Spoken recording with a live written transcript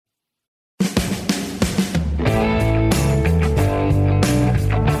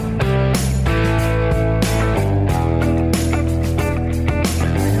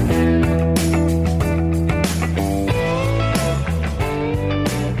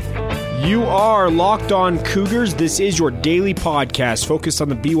You are Locked On Cougars. This is your daily podcast focused on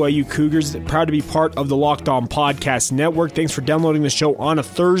the BYU Cougars. Proud to be part of the Locked On Podcast Network. Thanks for downloading the show on a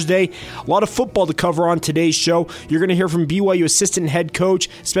Thursday. A lot of football to cover on today's show. You're going to hear from BYU assistant head coach,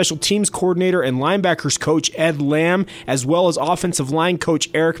 special teams coordinator, and linebackers coach Ed Lamb, as well as offensive line coach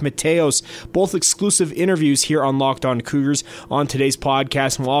Eric Mateos. Both exclusive interviews here on Locked On Cougars on today's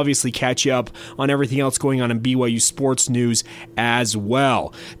podcast. And we'll obviously catch you up on everything else going on in BYU sports news as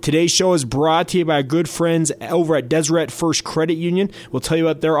well. Today's show is brought to you by our good friends over at Deseret First Credit Union. We'll tell you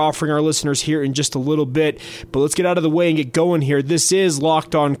what they're offering our listeners here in just a little bit, but let's get out of the way and get going here. This is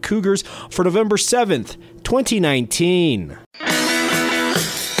Locked On Cougars for November 7th, 2019.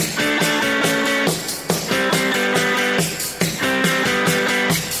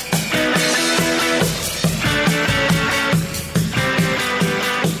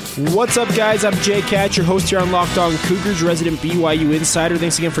 What's up, guys? I'm Jay Katz, your host here on Locked On Cougars, resident BYU insider.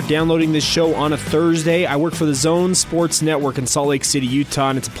 Thanks again for downloading this show on a Thursday. I work for the Zone Sports Network in Salt Lake City, Utah,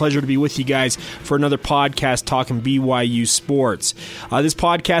 and it's a pleasure to be with you guys for another podcast talking BYU sports. This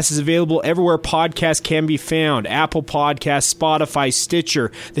podcast is available everywhere podcasts can be found: Apple Podcasts, Spotify,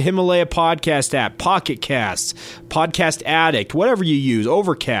 Stitcher, the Himalaya Podcast app, Pocket Casts, Podcast Addict, whatever you use,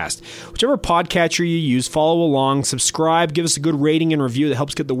 Overcast. Whichever podcatcher you use, follow along, subscribe, give us a good rating and review that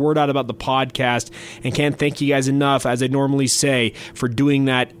helps get the word out about the podcast, and can't thank you guys enough, as I normally say, for doing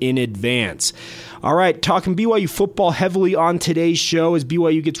that in advance. All right, talking BYU football heavily on today's show as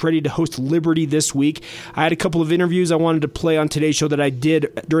BYU gets ready to host Liberty this week. I had a couple of interviews I wanted to play on today's show that I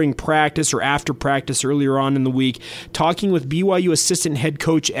did during practice or after practice earlier on in the week, talking with BYU assistant head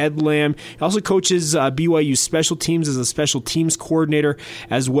coach Ed Lamb. He also coaches BYU special teams as a special teams coordinator,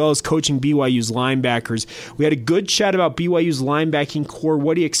 as well as coaching BYU's linebackers. We had a good chat about BYU's linebacking core,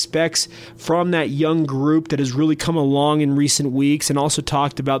 what he expects from that young group that has really come along in recent weeks, and also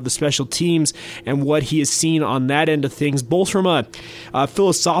talked about the special teams and what he has seen on that end of things, both from a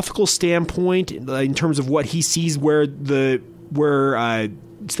philosophical standpoint in terms of what he sees where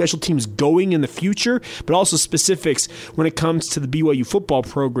special teams going in the future, but also specifics when it comes to the BYU football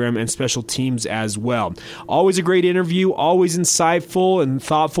program and special teams as well. Always a great interview, always insightful and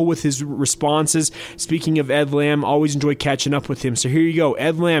thoughtful with his responses. Speaking of Ed Lamb, always enjoy catching up with him. So here you go,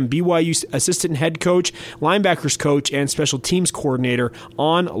 Ed Lamb, BYU assistant head coach, linebackers coach, and special teams coordinator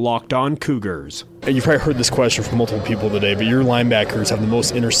on Locked On Cougars. You've probably heard this question from multiple people today, but your linebackers have the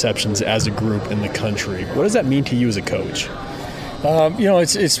most interceptions as a group in the country. What does that mean to you as a coach?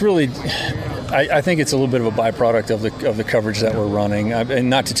 It's really, I think it's a little bit of a byproduct of the coverage that we're running. And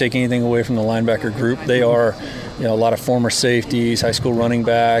not to take anything away from the linebacker group, they are, a lot of former safeties, high school running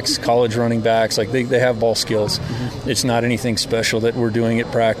backs, college running backs. Like they have ball skills. Mm-hmm. It's not anything special that we're doing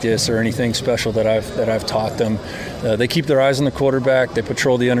at practice or anything special that I've taught them. They keep their eyes on the quarterback. They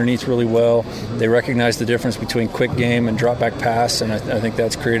patrol the underneath really well. They recognize the difference between quick game and drop back pass, and I think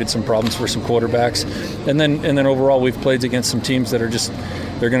that's created some problems for some quarterbacks. And then overall, we've played against some teams that are just,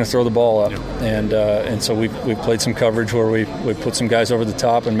 they're going to throw the ball up, and so we've played some coverage where we put some guys over the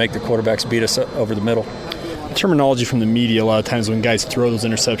top and make the quarterbacks beat us over the middle. Terminology from the media, a lot of times when guys throw those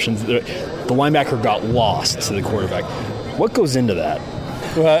interceptions, the linebacker got lost to the quarterback. What goes into that?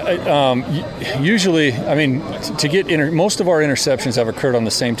 Well, usually, most of our interceptions have occurred on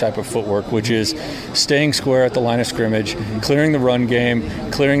the same type of footwork, which is staying square at the line of scrimmage, clearing the run game,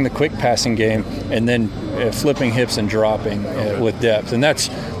 clearing the quick passing game, and then flipping hips and dropping with depth. And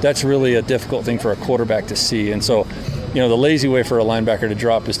that's really a difficult thing for a quarterback to see. And so, the lazy way for a linebacker to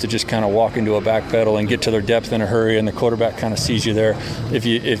drop is to just kind of walk into a back pedal and get to their depth in a hurry, and the quarterback kind of sees you there. If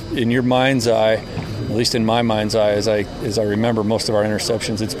in your mind's eye, at least in my mind's eye, as I remember most of our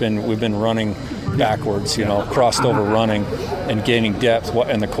interceptions, we've been running backwards, crossed over running and gaining depth,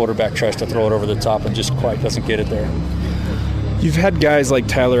 and the quarterback tries to throw it over the top and just quite doesn't get it there. You've had guys like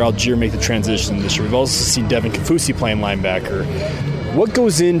Tyler Algier make the transition this year. We've also seen Devin Kafusi playing linebacker. What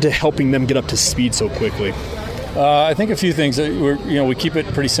goes into helping them get up to speed so quickly? I think a few things. We keep it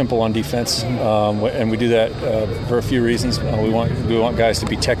pretty simple on defense, and we do that for a few reasons. We want guys to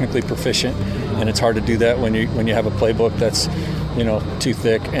be technically proficient, and it's hard to do that when you have a playbook that's too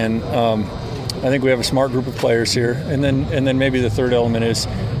thick. And I think we have a smart group of players here. And then maybe the third element is,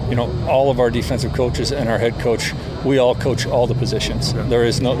 all of our defensive coaches and our head coach, we all coach all the positions. Yeah.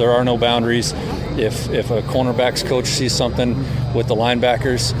 There are no boundaries. If a cornerbacks coach sees something with the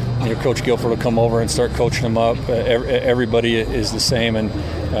linebackers, Coach Guilford will come over and start coaching them up. Everybody is the same, and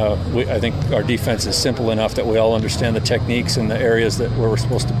I think our defense is simple enough that we all understand the techniques and the areas where we're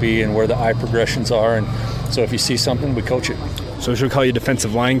supposed to be and where the eye progressions are. And so if you see something, we coach it. So should we call you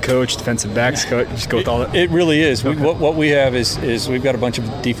defensive line coach, defensive backs coach? Just go with all that? It really is. Okay. What we have is we've got a bunch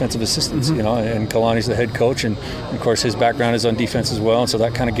of defensive assistants, and Kalani's the head coach, and of course his background is on defense as well, and so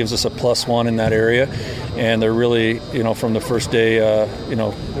that kind of gives us a +1 in that area. And they're really, from the first day,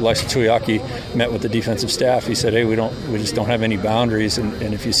 Elisha Tuiaki met with the defensive staff. He said, hey, we just don't have any boundaries, and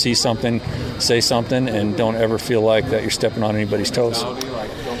if you see something, say something, and don't ever feel like that you're stepping on anybody's toes.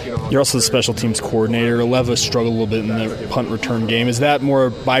 You're also the special teams coordinator. Aleva struggled a little bit in the punt return game. Is that more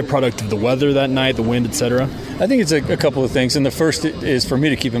a byproduct of the weather that night, the wind, et cetera? I think it's a couple of things. And the first is, for me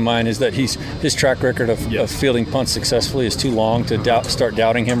to keep in mind, is that his track record of fielding punts successfully is too long to start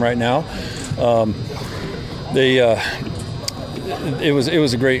doubting him right now. It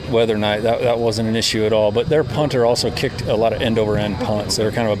was a great weather night. That wasn't an issue at all. But their punter also kicked a lot of end-over-end punts.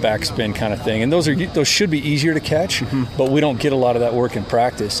 They're kind of a backspin kind of thing. And those should be easier to catch, but we don't get a lot of that work in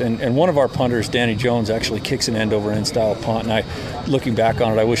practice. And one of our punters, Danny Jones, actually kicks an end-over-end style punt. And looking back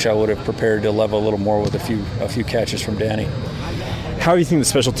on it, I wish I would have prepared to level a little more with a few catches from Danny. How do you think the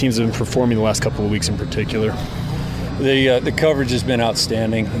special teams have been performing the last couple of weeks in particular? The coverage has been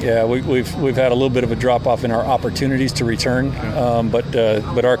outstanding. Yeah, we've had a little bit of a drop off in our opportunities to return,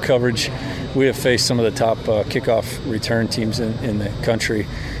 but our coverage, we have faced some of the top kickoff return teams in the country,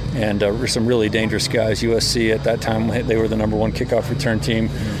 and some really dangerous guys. USC at that time, they were the number 1 kickoff return team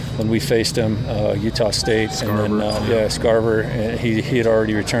when we faced them. Utah State, Scarver. And then Scarver, he had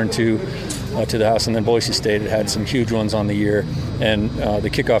already returned to the house, and then Boise State had some huge ones on the year, and the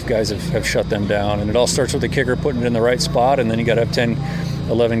kickoff guys have shut them down. And it all starts with the kicker putting it in the right spot, and then you got to have 10,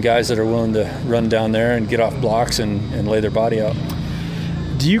 11 guys that are willing to run down there and get off blocks and lay their body out.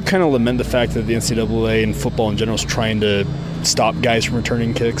 Do you kind of lament the fact that the NCAA and football in general is trying to stop guys from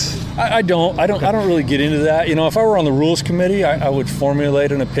returning kicks? I don't really get into that. If I were on the rules committee, I would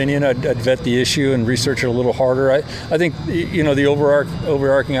formulate an opinion. I'd vet the issue and research it a little harder. I think the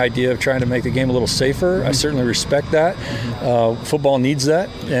overarching idea of trying to make the game a little safer, I certainly respect that. Football needs that,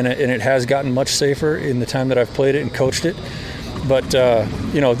 and it has gotten much safer in the time that I've played it and coached it. But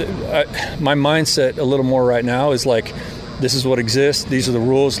my mindset a little more right now is like, this is what exists. These are the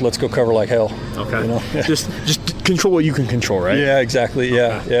rules. Let's go cover like hell. Okay. Just control what you can control, right? Yeah, exactly.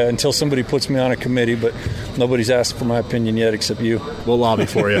 Yeah, yeah. Until somebody puts me on a committee, but nobody's asked for my opinion yet except you. We'll lobby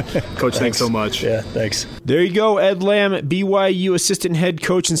for you, Coach. Thanks so much. Yeah, thanks. There you go, Ed Lamb, BYU assistant head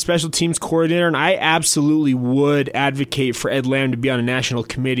coach and special teams coordinator, and I absolutely would advocate for Ed Lamb to be on a national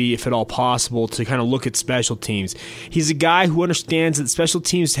committee if at all possible to kind of look at special teams. He's a guy who understands that special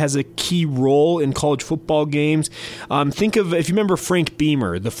teams has a key role in college football games. Think of, if you remember Frank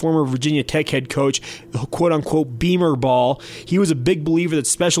Beamer, the former Virginia Tech head coach, the quote-unquote Beamer ball, he was a big believer that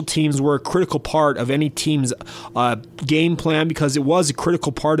special teams were a critical part of any team's game plan because it was a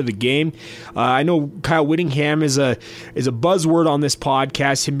critical part of the game. I know Kyle Whittingham is a buzzword on this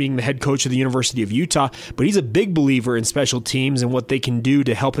podcast, him being the head coach of the University of Utah, but he's a big believer in special teams and what they can do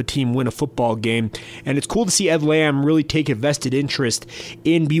to help a team win a football game. And it's cool to see Ed Lamb really take a vested interest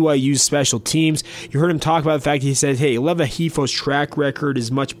in BYU's special teams. You heard him talk about the fact that he said, hey, Aleva Hifo's track record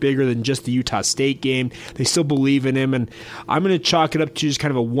is much bigger than just the Utah State game. They still believe in him, and I'm going to chalk it up to just kind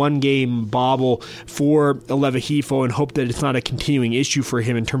of a one-game bobble for Aleva Hifo and hope that it's not a continuing issue for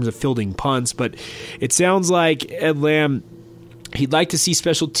him in terms of fielding punts. But it sounds like Ed Lamb, he'd like to see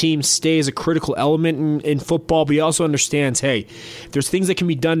special teams stay as a critical element in football, but he also understands, hey, if there's things that can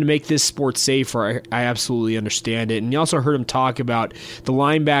be done to make this sport safer, I absolutely understand it. And you also heard him talk about the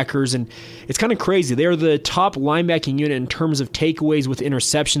linebackers, and it's kind of crazy. They're the top linebacking unit in terms of takeaways with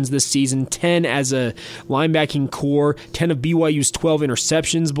interceptions this season, 10 as a linebacking core. 10 of BYU's 12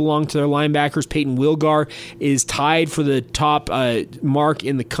 interceptions belong to their linebackers. Peyton Wilgar is tied for the top mark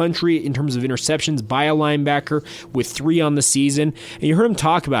in the country in terms of interceptions by a linebacker with 3 on the season. And you heard him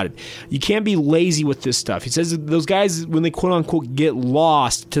talk about it. You can't be lazy with this stuff. He says that those guys, when they quote-unquote get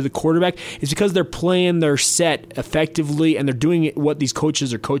lost to the quarterback, it's because they're playing their set effectively and they're doing what these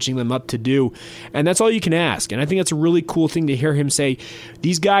coaches are coaching them up to do. And that's all you can ask. And I think that's a really cool thing to hear him say.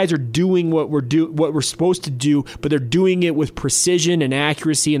 These guys are doing what we're supposed to do, but they're doing it with precision and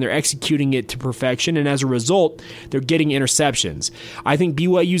accuracy, and they're executing it to perfection. And as a result, they're getting interceptions. I think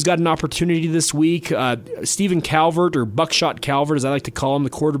BYU's got an opportunity this week. Stephen Calvert, or Buckshot Calvert, as I like to call him, the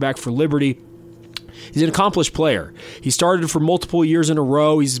quarterback for Liberty, He's an accomplished player. He started for multiple years in a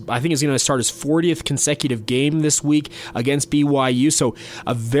row. I think he's going to start his 40th consecutive game this week against BYU. So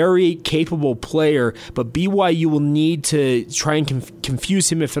a very capable player, but BYU will need to try and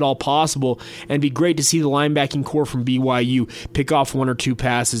confuse him if at all possible, and it'd be great to see the linebacking core from BYU pick off one or two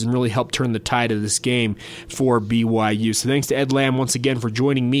passes and really help turn the tide of this game for BYU. So thanks to Ed Lamb once again for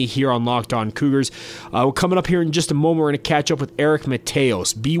joining me here on Locked On Cougars. We're coming up here in just a moment. We're going to catch up with Eric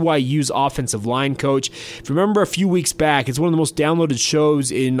Mateos, BYU's offensive line coach. If you remember a few weeks back, it's one of the most downloaded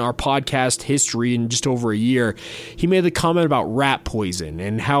shows in our podcast history in just over a year. He made the comment about rat poison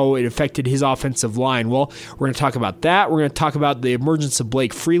and how it affected his offensive line. Well, we're going to talk about that. We're going to talk about the emergence of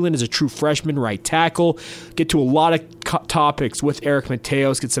Blake Freeland as a true freshman right tackle. Get to a lot of topics with Eric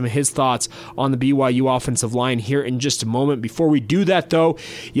Mateos, get some of his thoughts on the BYU offensive line here in just a moment. Before we do that, though,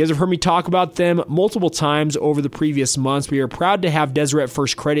 you guys have heard me talk about them multiple times over the previous months. We are proud to have Deseret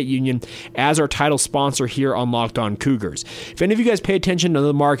First Credit Union as our title sponsor here on Locked On Cougars. If any of you guys pay attention to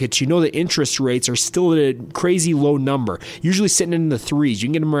the markets, you know the interest rates are still at a crazy low number, usually sitting in the threes. You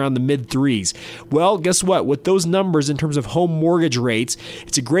can get them around the mid-threes. Well, guess what? With those numbers in terms of home mortgage rates,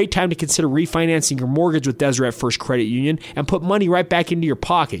 it's a great time to consider refinancing your mortgage with Deseret First Credit Union and put money right back into your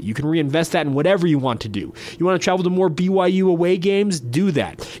pocket. You can reinvest that in whatever you want to do. You want to travel to more BYU away games? Do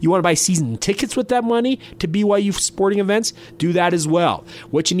that. You want to buy season tickets with that money to BYU sporting events? Do that as well.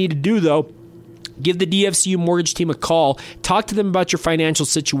 What you need to do, though, give the DFCU mortgage team a call. Talk to them about your financial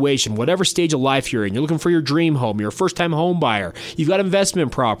situation, whatever stage of life you're in. You're looking for your dream home. You're a first-time home buyer. You've got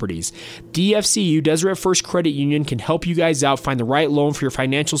investment properties. DFCU, Deseret First Credit Union, can help you guys out, find the right loan for your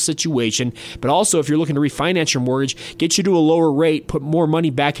financial situation. But also, if you're looking to refinance your mortgage, get you to a lower rate, put more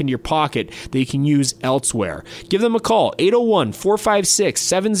money back into your pocket that you can use elsewhere. Give them a call,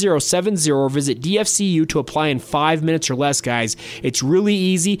 801-456-7070, or visit DFCU to apply in 5 minutes or less, guys. It's really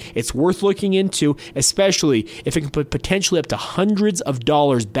easy. It's worth looking into, especially if it can put potentially up to hundreds of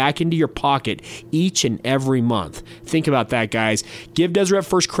dollars back into your pocket each and every month. Think about that, guys. Give Deseret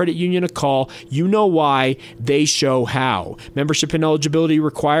First Credit Union a call. You know why. They show how. Membership and eligibility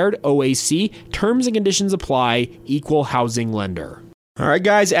required. OAC. Terms and conditions apply. Equal housing lender. All right,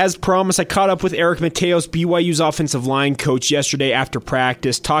 guys, as promised, I caught up with Eric Mateos, BYU's offensive line coach, yesterday after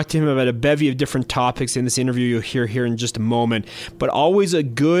practice. Talked to him about a bevy of different topics in this interview you'll hear here in just a moment. But always a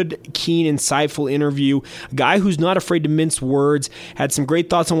good, keen, insightful interview. A guy who's not afraid to mince words. Had some great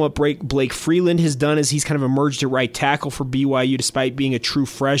thoughts on what Blake Freeland has done as he's kind of emerged at right tackle for BYU despite being a true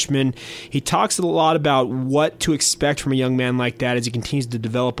freshman. He talks a lot about what to expect from a young man like that as he continues to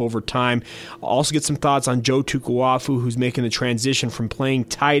develop over time. I'll also get some thoughts on Joe Tukuafu, who's making the transition from playing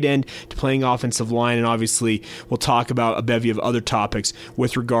tight end to playing offensive line, and obviously we'll talk about a bevy of other topics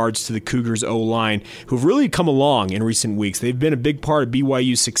with regards to the Cougars O-line, who've really come along in recent weeks. They've been a big part of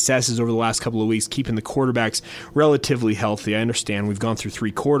BYU's successes over the last couple of weeks, keeping the quarterbacks relatively healthy. I understand we've gone through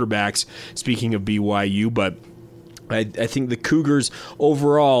 3 quarterbacks, speaking of BYU, but I think the Cougars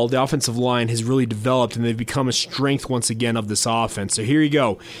overall, the offensive line has really developed and they've become a strength once again of this offense. So here you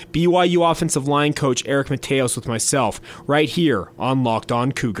go. BYU offensive line coach Eric Mateos with myself right here on Locked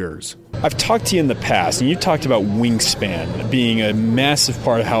On Cougars. I've talked to you in the past, and you talked about wingspan being a massive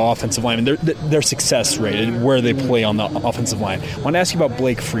part of how offensive linemen, their success rate, where they play on the offensive line. I want to ask you about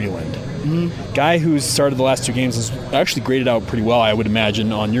Blake Freeland. Guy who's started the last 2 games has actually graded out pretty well, I would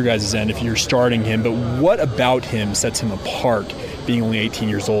imagine, on your guys' end if you're starting him. But what about him sets him apart, being only 18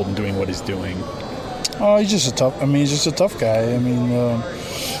 years old and doing what he's doing? Oh, he's just a tough guy. I mean,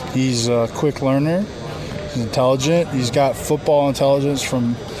 he's a quick learner. He's intelligent. He's got football intelligence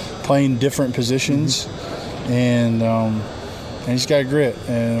from playing different positions, and he's got grit.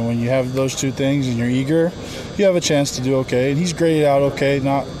 And when you have those 2 things and you're eager, you have a chance to do okay. And he's graded out okay,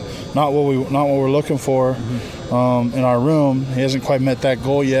 not what we're looking for in our room. He hasn't quite met that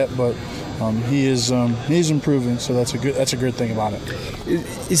goal yet, but he's improving. So that's a good thing about it.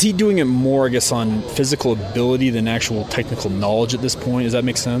 Is he doing it more, I guess, on physical ability than actual technical knowledge at this point? Does that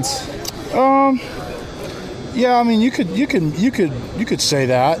make sense? Yeah, I mean, you could say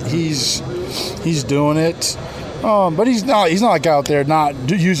that he's doing it, but he's not like out there not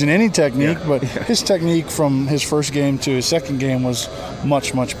using any technique. Yeah. But his technique from his first game to his second game was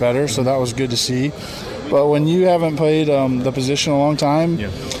much better, so that was good to see. But when you haven't played the position a long time, you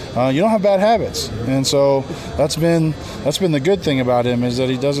don't have bad habits, and so that's been the good thing about him is that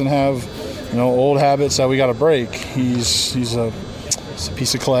he doesn't have old habits that we got to break. He's a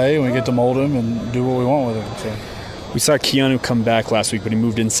piece of clay, and we get to mold him and do what we want with him. So. We saw Keanu come back last week, but he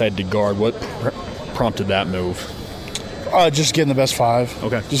moved inside to guard. What prompted that move? Just getting the best 5.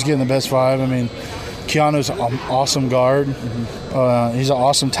 Okay. Just getting the best 5. I mean, Keanu's an awesome guard. He's an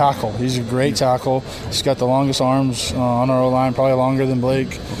awesome tackle. He's a great tackle. He's got the longest arms on our O-line, probably longer than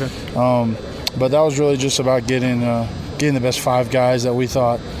Blake. But that was really just about getting the best 5 guys that we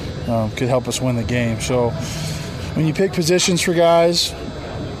thought could help us win the game. So when you pick positions for guys,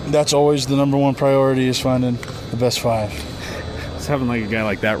 that's always the number one priority, is finding the best 5. Just having like a guy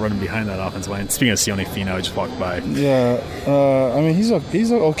like that running behind that offensive line. Speaking of Sione Finau, I just walked by. Yeah, I mean he's an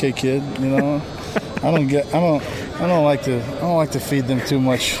okay kid, you know. I don't like to feed them too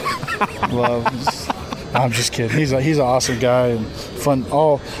much love. I'm just kidding. He's an awesome guy and fun.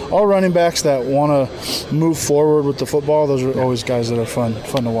 All running backs that want to move forward with the football, those are always guys that are fun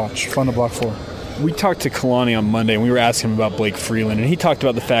to watch, fun to block for. We talked to Kalani on Monday, and we were asking him about Blake Freeland, and he talked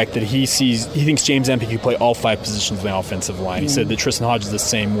about the fact that he thinks James Empey can play all 5 positions in the offensive line. He said that Tristan Hodge is the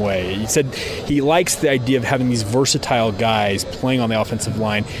same way. He said he likes the idea of having these versatile guys playing on the offensive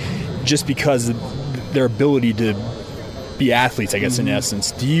line just because of their ability to be athletes, I guess, in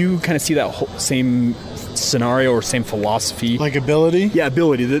essence. Do you kind of see that same scenario or same philosophy? Like ability? Yeah,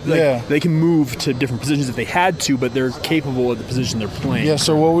 ability. They can move to different positions if they had to, but they're capable of the position they're playing. Yeah,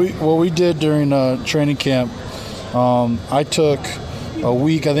 so what we did during training camp, I took a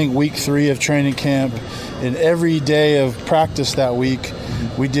week, I think week 3 of training camp, and every day of practice that week,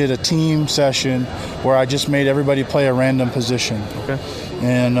 we did a team session where I just made everybody play a random position. Okay.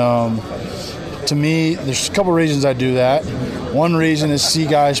 And to me, there's a couple reasons I do that. One reason is see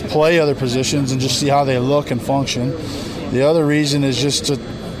guys play other positions and just see how they look and function. The other reason is just to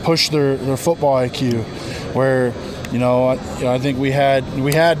push their football IQ, where I think we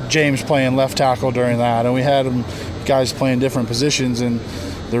had James playing left tackle during that, and we had guys playing different positions, and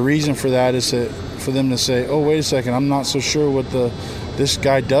the reason for that is for them to say, oh, wait a second, I'm not so sure what this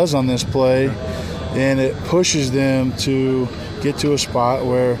guy does on this play, and it pushes them to get to a spot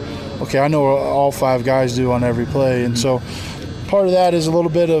where, okay, I know what all 5 guys do on every play. And so part of that is a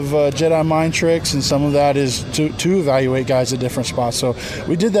little bit of Jedi mind tricks, and some of that is to evaluate guys at different spots. So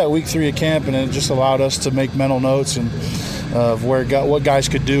we did that week 3 of camp, and it just allowed us to make mental notes and of what guys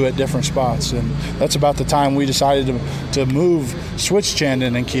could do at different spots. And that's about the time we decided to switch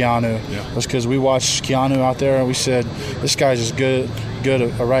Chandon and Keanu. Yeah. Was because we watched Keanu out there, and we said, this guy's as good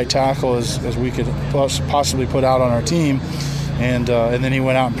a right tackle as we could possibly put out on our team. And then he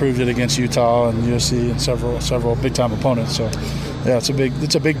went out and proved it against Utah and USC and several big time opponents. So yeah, it's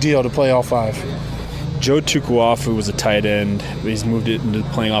a big deal to play all 5. Joe Tukuafu was a tight end. He's moved it into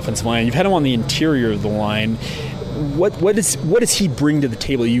playing offensive line. You've had him on the interior of the line. What does he bring to the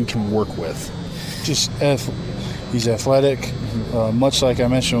table you can work with? He's athletic. Much like I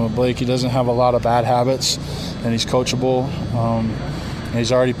mentioned with Blake, he doesn't have a lot of bad habits, and he's coachable.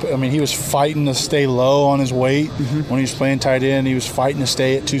 He was fighting to stay low on his weight when he was playing tight end. He was fighting to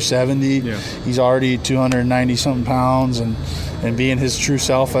stay at 270. Yeah. He's already 290-something pounds and being his true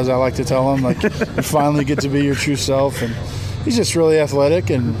self, as I like to tell him. Like, you finally get to be your true self. And he's just really athletic,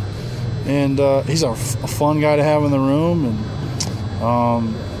 and he's a fun guy to have in the room.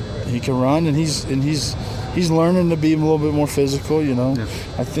 And he can run, and he's learning to be a little bit more physical, Yeah.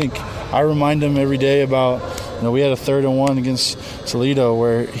 I think I remind him every day about, we had a 3rd and 1 against Toledo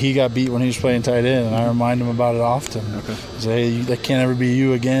where he got beat when he was playing tight end, and I remind him about it often. Okay. Say, hey, that can't ever be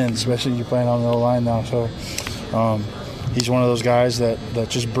you again, especially you playing on the O-line now. So he's one of those guys that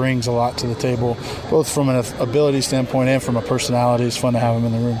just brings a lot to the table, both from an ability standpoint and from a personality. It's fun to have him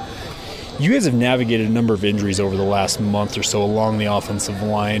in the room. You guys have navigated a number of injuries over the last month or so along the offensive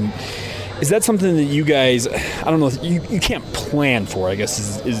line. Is that something that you guys, I don't know, you can't plan for, I guess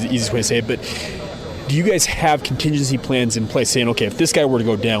is the easiest way to say it, but do you guys have contingency plans in place saying, okay, if this guy were to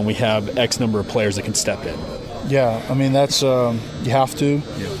go down, we have X number of players that can step in? Yeah, I mean, that's you have to.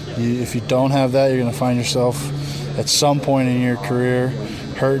 Yeah. If you don't have that, you're going to find yourself at some point in your career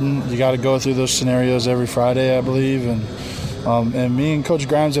hurting. You got to go through those scenarios every Friday, I believe, and me and Coach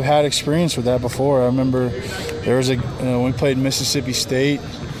Grimes have had experience with that before. I remember there was when we played Mississippi State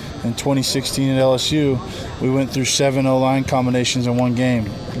in 2016 at LSU, we went through 7 O-line combinations in one game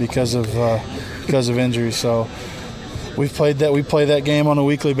because of injury. So we play that game on a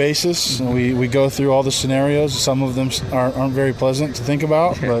weekly basis, and we go through all the scenarios. Some of them aren't very pleasant to think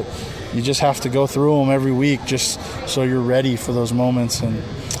about, but you just have to go through them every week just so you're ready for those moments. And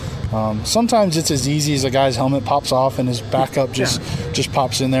sometimes it's as easy as a guy's helmet pops off and his backup just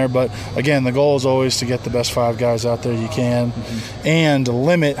pops in there. But again, the goal is always to get the best 5 guys out there you can, and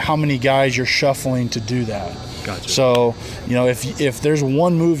limit how many guys you're shuffling to do that. Gotcha. So, if there's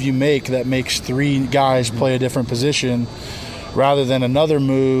one move you make that makes 3 guys play a different position, rather than another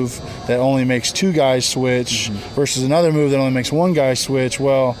move that only makes 2 guys switch versus another move that only makes 1 guy switch.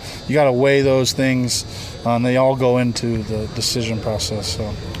 Well, you got to weigh those things. They all go into the decision process. So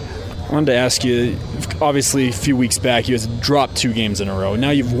I wanted to ask you, obviously a few weeks back you guys dropped 2 games in a row.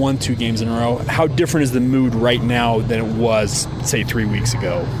 Now you've won 2 games in a row. How different is the mood right now than it was, say, 3 weeks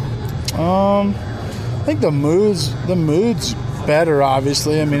ago? I think the mood's better,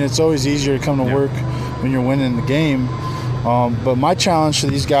 obviously. I mean, it's always easier to come to work when you're winning the game. But my challenge to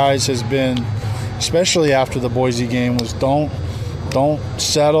these guys has been, especially after the Boise game, was don't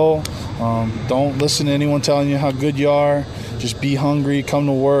settle. Don't listen to anyone telling you how good you are. Just be hungry, come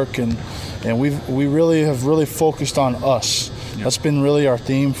to work, and we really have focused on us. Yep. That's been really our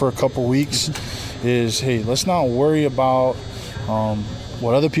theme for a couple weeks. Is hey, let's not worry about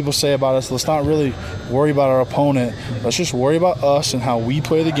what other people say about us. Let's not really worry about our opponent. Let's just worry about us and how we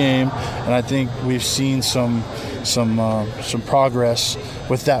play the game. And I think we've seen some progress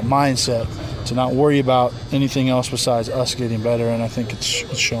with that mindset to not worry about anything else besides us getting better. And I think it's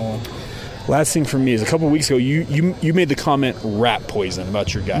showing. Last thing for me is a couple of weeks ago, you made the comment rat poison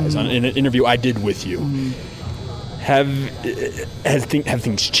about your guys in an interview I did with you. Have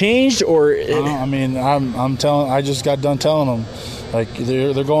things changed, or? I mean, I just got done telling them, like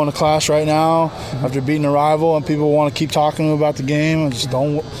they're going to class right now after beating a rival, and people want to keep talking to them about the game. And just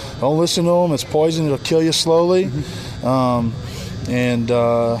don't listen to them. It's poison. It'll kill you slowly, and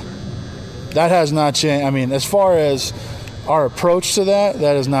that has not changed. I mean, as far as our approach to that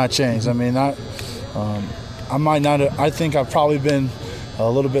has not changed. I mean, I might not. I think I've probably been a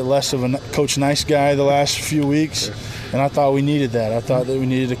little bit less of a Coach Nice guy the last few weeks, and I thought we needed that. I thought that we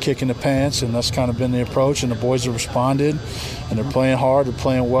needed a kick in the pants, and that's kind of been the approach. And the boys have responded, and they're playing hard. They're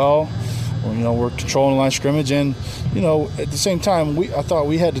playing well. We're controlling the line of scrimmage, and at the same time, I thought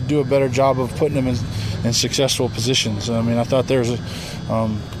we had to do a better job of putting them in successful positions. I mean, I thought there's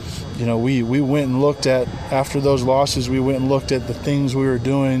we went and looked at, after those losses, we went and looked at the things we were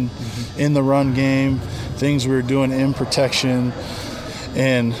doing in the run game, things we were doing in protection,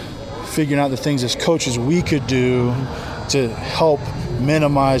 and figuring out the things as coaches we could do to help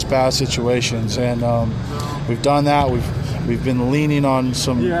minimize bad situations. And we've done that. We've been leaning on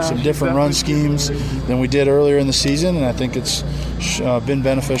some different run schemes than we did earlier in the season, and I think it's been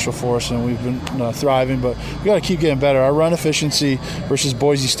beneficial for us, and we've been thriving. But we got to keep getting better. Our run efficiency versus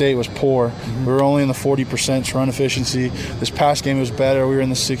Boise State was poor. We were only in the 40% run efficiency. This past game was better. We were in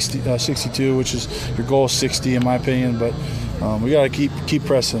the 62, which is your goal is 60 in my opinion. But we got to keep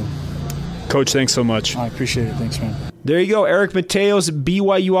pressing. Coach, thanks so much. I appreciate it. Thanks, man. There you go, Eric Mateos,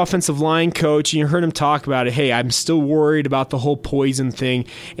 BYU offensive line coach. You heard him talk about it. Hey, I'm still worried about the whole poison thing.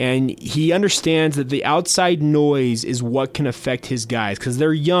 And he understands that the outside noise is what can affect his guys because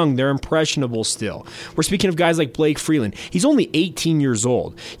they're young, they're impressionable still. We're speaking of guys like Blake Freeland. He's only 18 years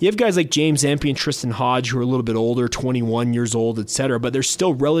old. You have guys like James Empey and Tristan Hodge who are a little bit older, 21 years old, etc., but they're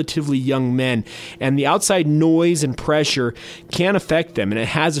still relatively young men. And the outside noise and pressure can affect them, and it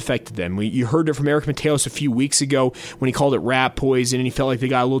has affected them. You heard it from Eric Mateos a few weeks ago when he called it rat poison, and he felt like they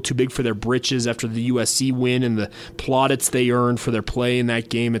got a little too big for their britches after the USC win and the plaudits they earned for their play in that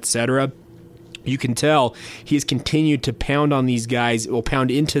game, etc. You can tell he has continued to pound on these guys, will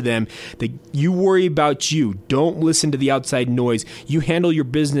pound into them, that you worry about you. Don't listen to the outside noise. You handle your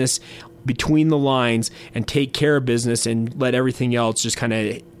business between the lines and take care of business and let everything else just kind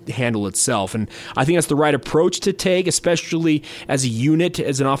of handle itself. And I think that's the right approach to take, especially as a unit,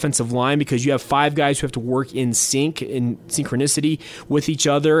 as an offensive line, because you have 5 guys who have to work in sync, in synchronicity with each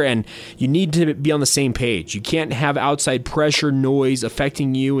other, and you need to be on the same page. You can't have outside pressure, noise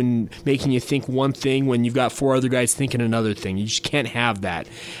affecting you and making you think one thing when you've got 4 other guys thinking another thing. You just can't have that.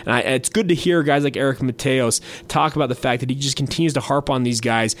 And it's good to hear guys like Eric Mateos talk about the fact that he just continues to harp on these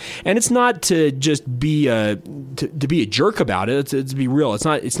guys, and it's not to just be to be a jerk about it. It's to be real. It's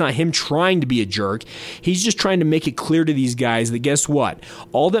not him trying to be a jerk. He's just trying to make it clear to these guys that guess what?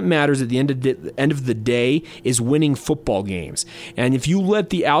 All that matters at the end of the day is winning football games. And if you let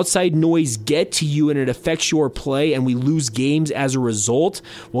the outside noise get to you and it affects your play and we lose games as a result,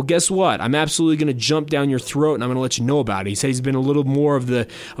 well, guess what? I'm absolutely going to jump down your throat and I'm going to let you know about it. He said he's been a little more of the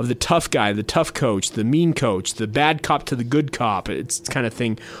tough guy, the tough coach, the mean coach, the bad cop to the good cop. It's kind of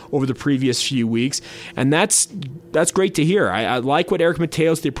thing over the previous few weeks. And that's great to hear. I like what Eric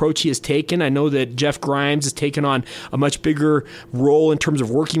Mateos the approach he has taken. I know that Jeff Grimes has taken on a much bigger role in terms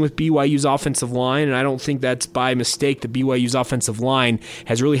of working with BYU's offensive line, and I don't think that's by mistake. The BYU's offensive line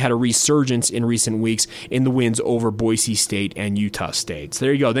has really had a resurgence in recent weeks in the wins over Boise State and Utah State. So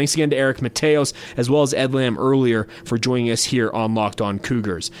there you go. Thanks again to Eric Mateos as well as Ed Lamb earlier for joining us here on Locked On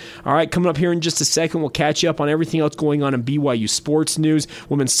Cougars. All right, coming up here in just a second, we'll catch you up on everything else going on in BYU sports news.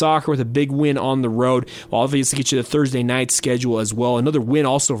 Women's soccer with a big win on the road. We'll obviously get you the Thursday night schedule as well. Another win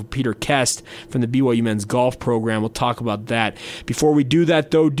also for Peter Kest from the BYU men's golf program. We'll talk about that. Before we do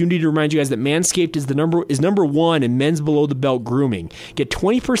that, though, do need to remind you guys that Manscaped is number one in men's below the belt grooming. Get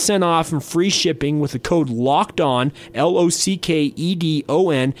 20% off and free shipping with the code LOCKEDON,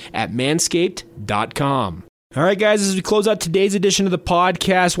 LOCKEDON, at manscaped.com. All right, guys, as we close out today's edition of the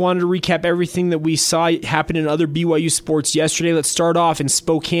podcast, wanted to recap everything that we saw happen in other BYU sports yesterday. Let's start off in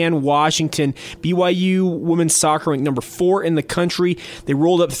Spokane, Washington. BYU women's soccer ranked number 4 in the country. They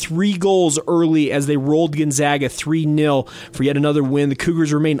rolled up 3 goals early as they rolled Gonzaga 3-0 for yet another win. The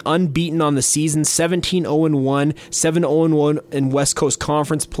Cougars remain unbeaten on the season, 17-0-1, 7-0-1 in West Coast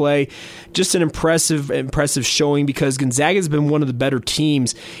Conference play. Just an impressive showing because Gonzaga has been one of the better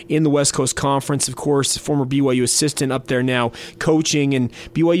teams in the West Coast Conference. Of course, former BYU assistant up there now coaching, and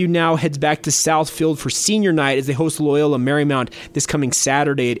BYU now heads back to Southfield for senior night as they host Loyola Marymount this coming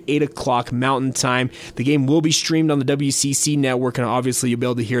Saturday at 8 o'clock Mountain Time. The game will be streamed on the WCC network, and obviously you'll be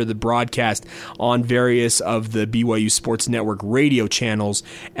able to hear the broadcast on various of the BYU Sports Network radio channels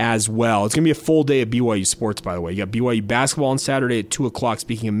as well. It's going to be a full day of BYU sports, by the way. You got BYU basketball on Saturday at 2 o'clock,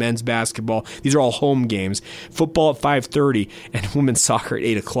 speaking of men's basketball. These are all home games. Football at 5:30 and women's soccer at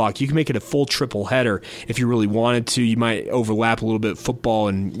 8 o'clock. You can make it a full triple header if you really wanted to. You might overlap a little bit football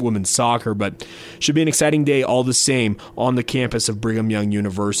and women's soccer, but should be an exciting day all the same on the campus of Brigham Young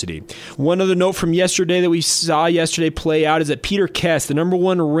University. One other note from yesterday that we saw yesterday play out is that Peter Kest, the number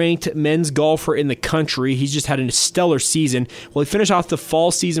 1 ranked men's golfer in the country, he's just had a stellar season. Well, he finished off the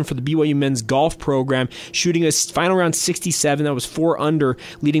fall season for the BYU men's golf program, shooting a final round 67. That was 4 under,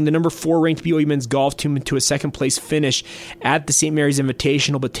 leading the number 4 ranked BYU men's golf team into a second place finish at the St. Mary's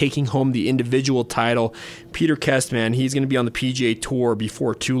Invitational, but taking home the individual title. Peter Kest, man, he's going to be on the PGA Tour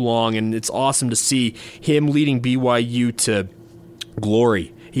before too long, and it's awesome to see him leading BYU to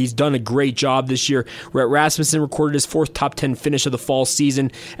glory. He's done a great job this year. Rhett Rasmussen recorded his 4th top 10 finish of the fall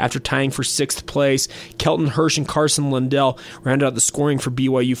season after tying for 6th place. Kelton Hirsch and Carson Lundell rounded out the scoring for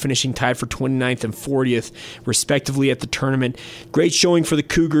BYU, finishing tied for 29th and 40th, respectively, at the tournament. Great showing for the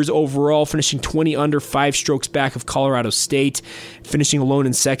Cougars overall, finishing 20 under, 5 strokes back of Colorado State, finishing alone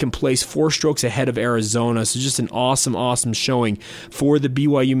in 2nd place, 4 strokes ahead of Arizona. So just an awesome showing for the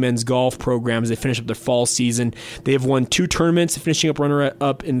BYU men's golf program as they finish up their fall season. They have won 2 tournaments, finishing up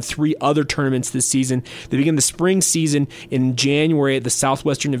runner-up in 3 other tournaments this season. They begin the spring season in January at the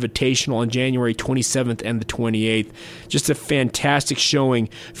Southwestern Invitational on January 27th and the 28th. Just a fantastic showing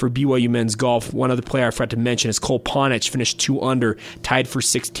for BYU men's golf. One other player I forgot to mention is Cole Ponich, finished 2 under, tied for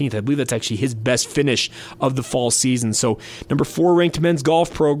 16th. I believe that's actually his best finish of the fall season. So number 4 ranked men's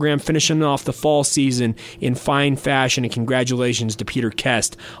golf program finishing off the fall season in fine fashion, and congratulations to Peter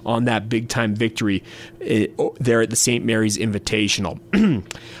Kest on that big-time victory there at the St. Mary's Invitational.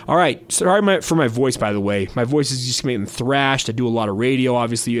 All right, sorry for my voice, by the way. My voice is just getting thrashed. I do a lot of radio.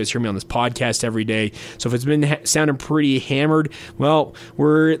 Obviously, you guys hear me on this podcast every day. So if it's been sounding pretty hammered, well,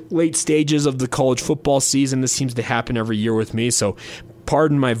 we're at late stages of the college football season. This seems to happen every year with me, so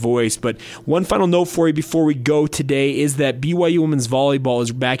pardon my voice. But one final note for you before we go today is that BYU women's volleyball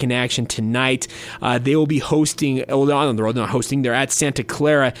is back in action tonight. They will be hosting, they're not hosting, they're at Santa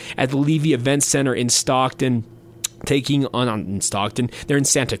Clara at the Levy Event Center in Stockton. They're in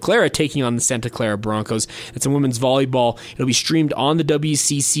Santa Clara taking on the Santa Clara Broncos. It's a women's volleyball. It'll be streamed on the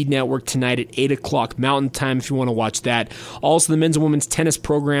WCC network tonight at 8 o'clock Mountain Time if you want to watch that. Also, the men's and women's tennis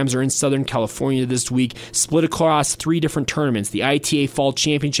programs are in Southern California this week, split across 3 different tournaments. The ITA Fall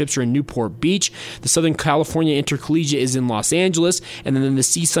Championships are in Newport Beach. The Southern California Intercollegiate is in Los Angeles. And then the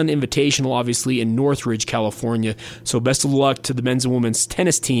CSUN Invitational, obviously, in Northridge, California. So best of luck to the men's and women's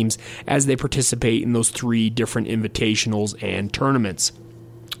tennis teams as they participate in those 3 different invitationals and tournaments.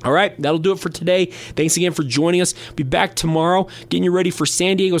 All right, that'll do it for today. Thanks again for joining us. Be back tomorrow, getting you ready for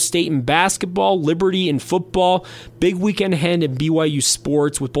San Diego State in basketball, Liberty in football, Big weekend ahead in BYU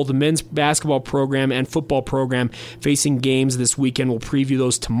sports with both the men's basketball program and football program facing games this weekend. We'll preview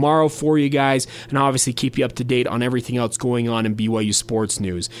those tomorrow for you guys and obviously keep you up to date on everything else going on in BYU sports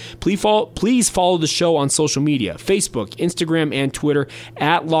news. Please follow the show on social media, Facebook, Instagram, and Twitter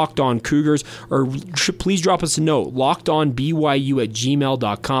at Locked On Cougars, or please drop us a note,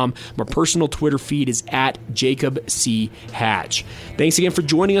 lockedonbyu@gmail.com. My personal Twitter feed is at Jacob C. Hatch. Thanks again for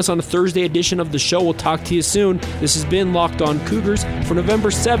joining us on a Thursday edition of the show. We'll talk to you soon. This has been Locked On Cougars for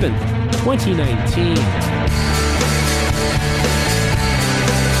November 7th, 2019.